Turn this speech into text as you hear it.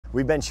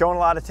We've been showing a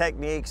lot of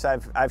techniques.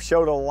 I've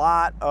showed a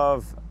lot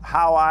of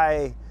how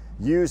I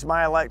use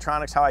my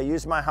electronics, how I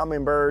use my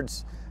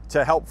Humminbirds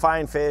to help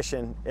find fish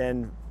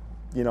and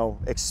you know,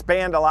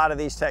 expand a lot of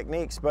these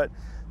techniques. But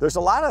there's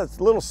a lot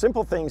of little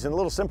simple things and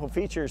little simple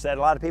features that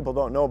a lot of people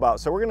don't know about.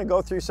 So we're gonna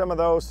go through some of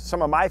those,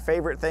 some of my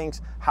favorite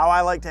things, how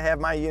I like to have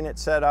my unit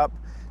set up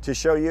to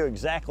show you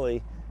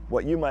exactly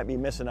what you might be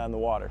missing on the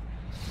water.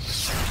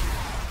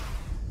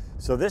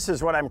 So this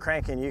is what I'm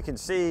cranking. You can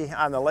see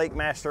on the Lake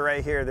Master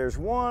right here, there's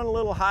one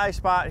little high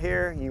spot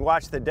here. You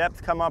watch the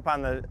depth come up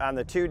on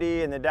the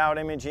 2D and the down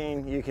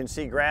imaging. You can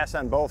see grass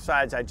on both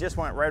sides. I just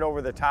went right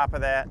over the top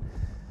of that.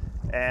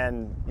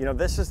 And you know,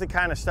 this is the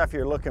kind of stuff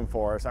you're looking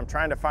for. So I'm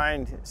trying to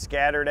find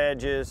scattered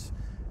edges.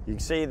 You can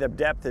see the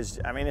depth is,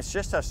 I mean, it's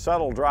just a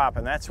subtle drop,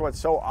 and that's what's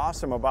so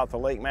awesome about the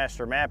Lake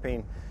Master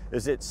mapping,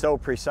 is it's so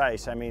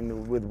precise. I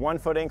mean, with 1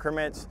 foot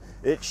increments,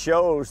 it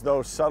shows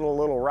those subtle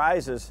little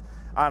rises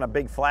on a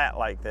big flat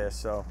like this.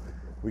 So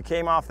we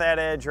came off that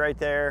edge right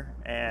there,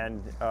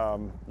 and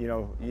you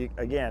know,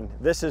 again,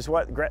 this is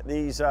what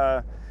these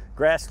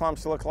grass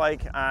clumps look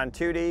like on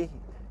 2D.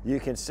 You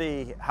can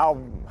see how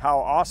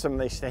awesome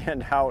they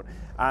stand out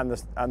on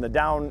the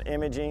down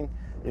imaging.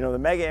 You know, the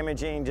mega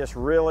imaging just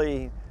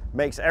really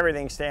makes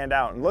everything stand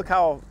out. And look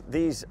how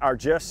these are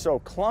just so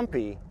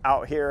clumpy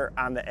out here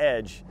on the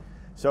edge.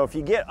 So if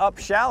you get up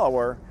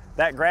shallower,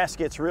 that grass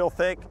gets real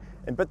thick.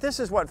 But this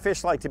is what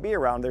fish like to be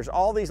around. There's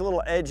all these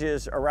little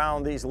edges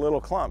around these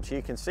little clumps.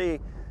 You can see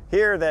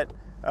here that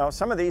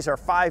some of these are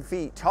 5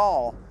 feet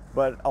tall,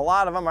 but a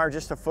lot of them are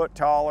just a foot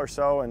tall or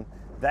so. And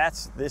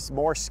that's this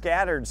more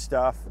scattered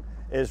stuff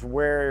is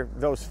where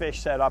those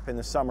fish set up in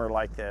the summer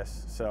like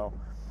this. So,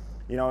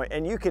 you know,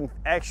 and you can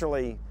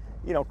actually,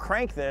 you know,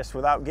 crank this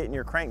without getting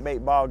your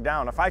crankbait bogged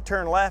down. If I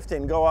turn left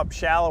and go up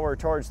shallower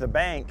towards the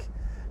bank,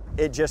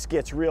 it just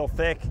gets real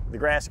thick. The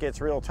grass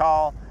gets real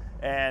tall.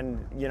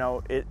 And you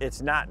know,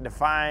 it's not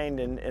defined,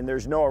 and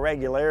there's no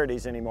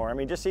irregularities anymore. I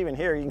mean, just even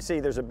here, you can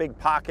see there's a big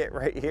pocket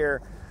right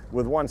here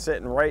with one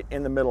sitting right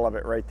in the middle of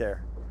it right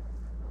there.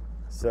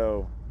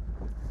 So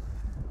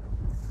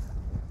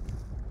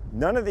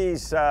none of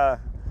these,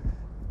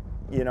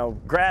 you know,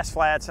 grass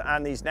flats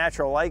on these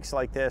natural lakes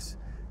like this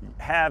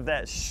have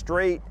that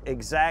straight,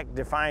 exact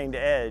defined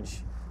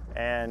edge.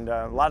 And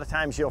a lot of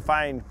times you'll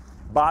find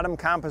bottom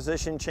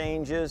composition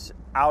changes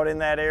out in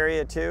that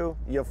area too.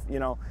 You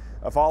know,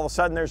 if all of a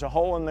sudden there's a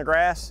hole in the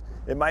grass,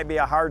 it might be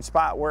a hard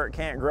spot where it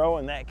can't grow,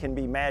 and that can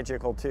be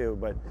magical too.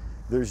 But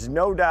there's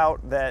no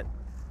doubt that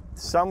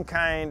some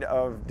kind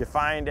of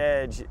defined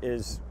edge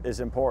is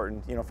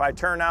important. You know, if I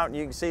turn out and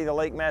you can see the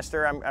Lake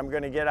Master, I'm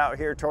going to get out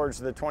here towards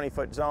the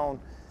 20-foot zone.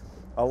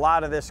 A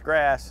lot of this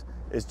grass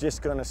is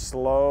just going to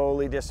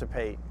slowly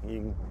dissipate. You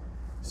can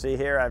see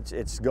here,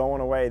 it's going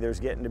away. There's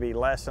getting to be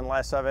less and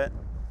less of it.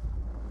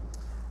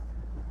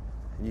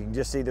 You can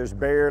just see there's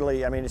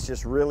barely, I mean, it's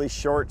just really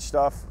short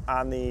stuff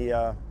on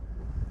the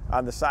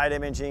side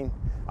imaging.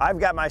 I've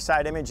got my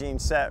side imaging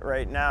set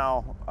right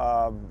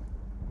now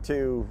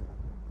to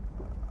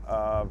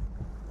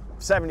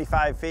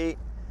 75 feet.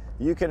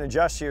 You can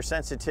adjust your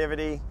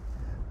sensitivity,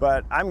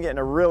 but I'm getting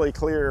a really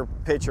clear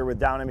picture with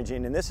down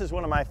imaging. And this is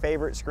one of my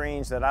favorite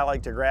screens that I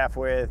like to graph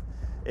with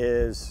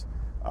is,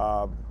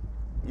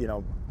 you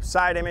know,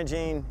 side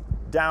imaging,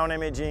 down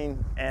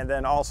imaging, and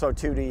then also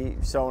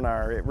 2D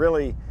sonar. It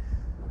really,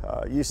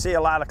 you see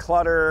a lot of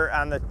clutter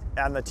on the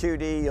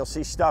 2D. You'll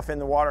see stuff in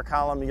the water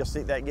column. You'll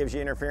see that gives you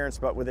interference,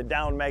 but with the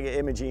down mega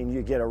imaging,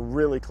 you get a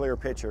really clear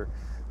picture.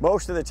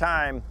 Most of the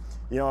time,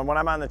 you know, and when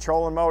I'm on the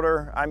trolling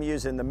motor, I'm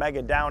using the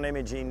mega down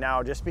imaging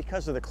now just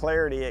because of the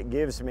clarity it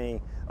gives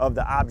me of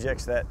the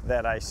objects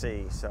that I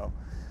see. So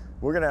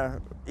we're gonna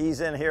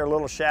ease in here a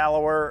little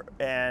shallower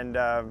and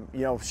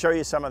you know, show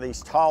you some of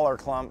these taller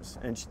clumps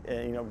and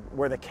you know,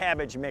 where the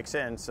cabbage mix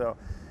in. So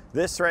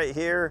this right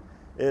here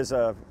is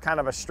a kind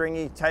of a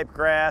stringy type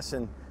grass,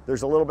 and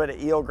there's a little bit of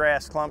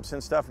eelgrass clumps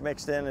and stuff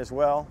mixed in as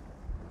well.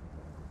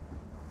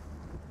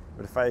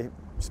 But if I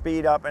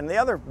speed up, and the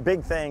other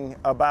big thing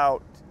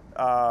about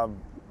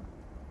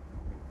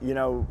you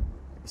know,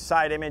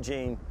 side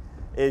imaging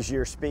is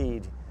your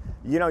speed.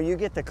 You know, you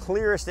get the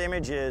clearest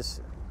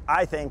images,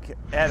 I think,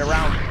 at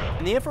around.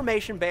 And the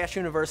information Bass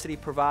University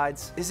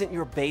provides isn't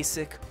your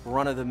basic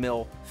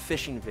run-of-the-mill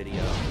fishing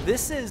video.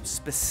 This is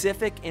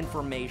specific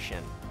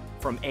information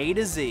from A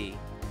to Z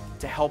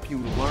to help you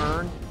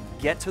learn,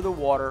 get to the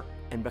water,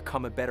 and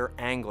become a better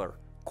angler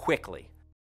quickly.